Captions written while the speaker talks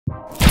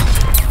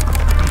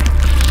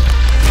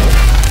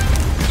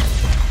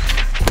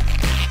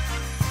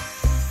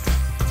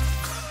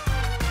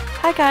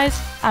Hi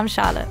guys, I'm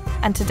Charlotte,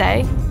 and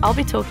today I'll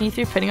be talking you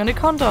through putting on a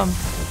condom.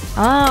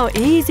 Oh,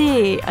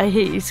 easy, I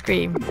hear you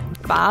scream.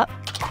 But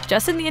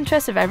just in the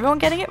interest of everyone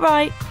getting it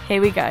right,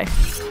 here we go.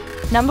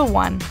 Number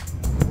 1,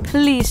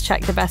 please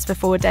check the best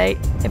before date.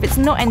 If it's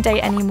not in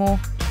date anymore,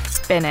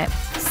 bin it.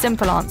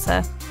 Simple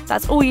answer.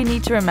 That's all you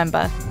need to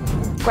remember.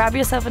 Grab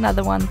yourself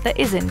another one that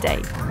is in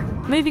date.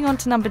 Moving on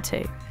to number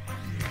 2.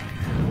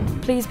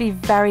 Please be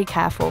very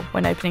careful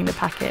when opening the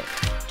packet.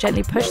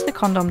 Gently push the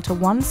condom to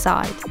one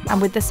side, and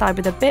with the side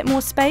with a bit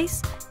more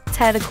space,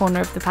 tear the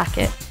corner of the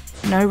packet.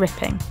 No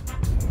ripping.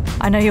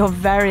 I know you're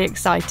very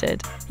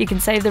excited. You can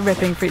save the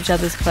ripping for each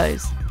other's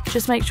clothes.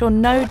 Just make sure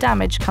no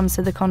damage comes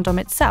to the condom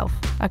itself,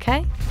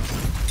 okay?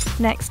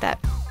 Next step.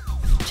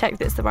 Check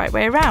that it's the right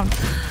way around.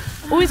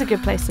 Always a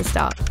good place to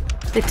start.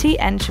 The T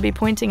end should be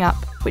pointing up,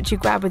 which you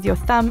grab with your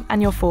thumb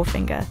and your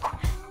forefinger.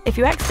 If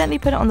you accidentally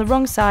put it on the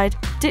wrong side,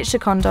 ditch the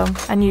condom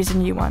and use a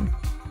new one.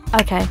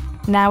 Okay,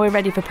 now we're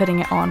ready for putting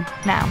it on.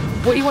 Now,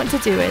 what you want to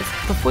do is,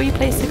 before you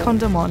place the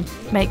condom on,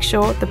 make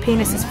sure the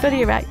penis is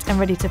fully erect and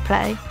ready to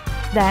play.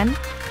 Then,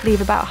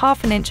 leave about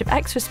 ½ an inch of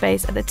extra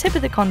space at the tip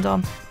of the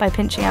condom by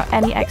pinching out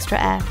any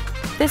extra air.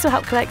 This will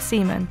help collect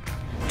semen.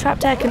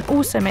 Trapped air can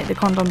also make the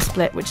condom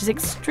split, which is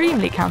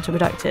extremely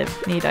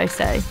counterproductive, need I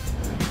say.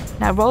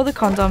 Now roll the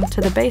condom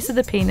to the base of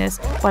the penis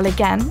while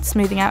again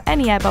smoothing out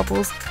any air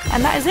bubbles,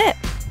 and that is it.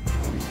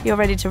 You're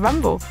ready to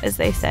rumble, as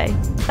they say.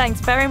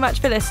 Thanks very much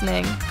for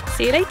listening.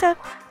 See you later.